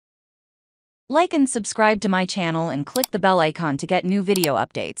Like and subscribe to my channel and click the bell icon to get new video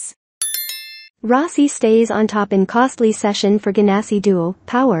updates. Rossi stays on top in costly session for Ganassi Duo,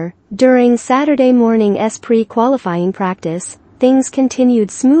 Power. During Saturday morning's pre-qualifying practice, things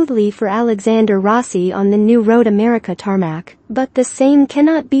continued smoothly for Alexander Rossi on the new Road America tarmac. But the same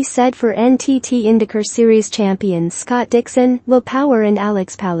cannot be said for NTT IndyCar Series champions Scott Dixon, Will Power and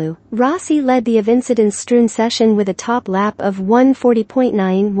Alex Palou. Rossi led the incident-strewn session with a top lap of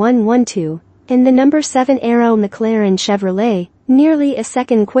 1:40.9112. In the number 7 Aero McLaren Chevrolet, nearly a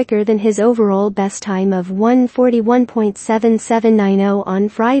second quicker than his overall best time of 1:41.7790 on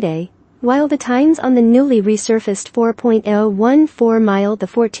Friday. While the times on the newly resurfaced 4.014-mile the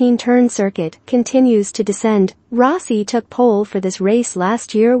 14-turn circuit continues to descend, Rossi took pole for this race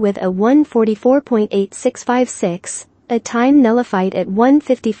last year with a 1:44.8656, a time nullified at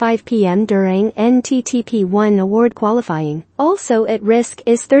 1:55 p.m. during NTTP1 award qualifying. Also at risk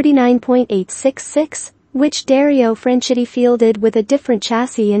is 39.866, which Dario Franchitti fielded with a different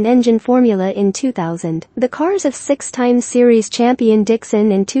chassis and engine formula in 2000. The cars of 6-time series champion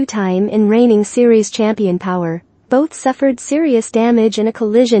Dixon and 2-time and reigning series champion Power both suffered serious damage in a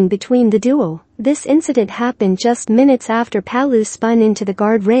collision between the duo. This incident happened just minutes after Palou spun into the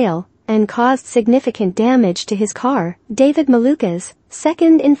guardrail and caused significant damage to his car. David Malukas,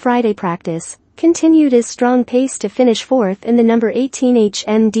 second in Friday practice, continued his strong pace to finish fourth in the number 18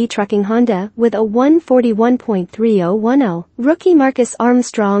 HMD Trucking Honda with a 1:41.3010. Rookie Marcus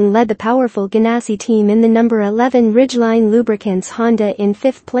Armstrong led the powerful Ganassi team in the number 11 Ridgeline Lubricants Honda in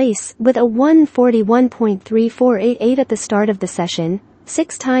fifth place with a 1:41.3488 at the start of the session.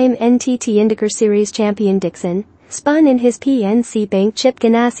 6-time NTT IndyCar Series champion Dixon spun in his PNC Bank Chip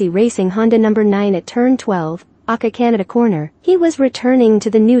Ganassi Racing Honda number 9 at turn 12. Aka Canada corner. He was returning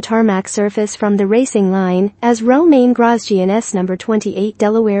to the new tarmac surface from the racing line as Romain Grosjean's number 28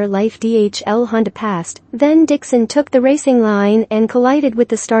 Delaware Life DHL Honda passed. Then Dixon took the racing line and collided with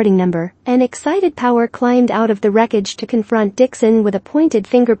the starting number. An excited Power climbed out of the wreckage to confront Dixon with a pointed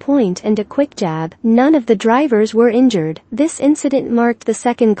finger point and a quick jab. None of the drivers were injured. This incident marked the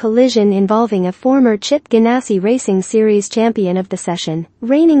second collision involving a former Chip Ganassi Racing Series champion of the session.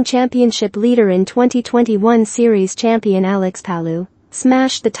 Reigning championship leader in 2021 Series champion Alex Palou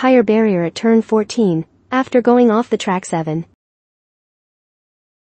smashed the tire barrier at turn 14 after going off the track 7.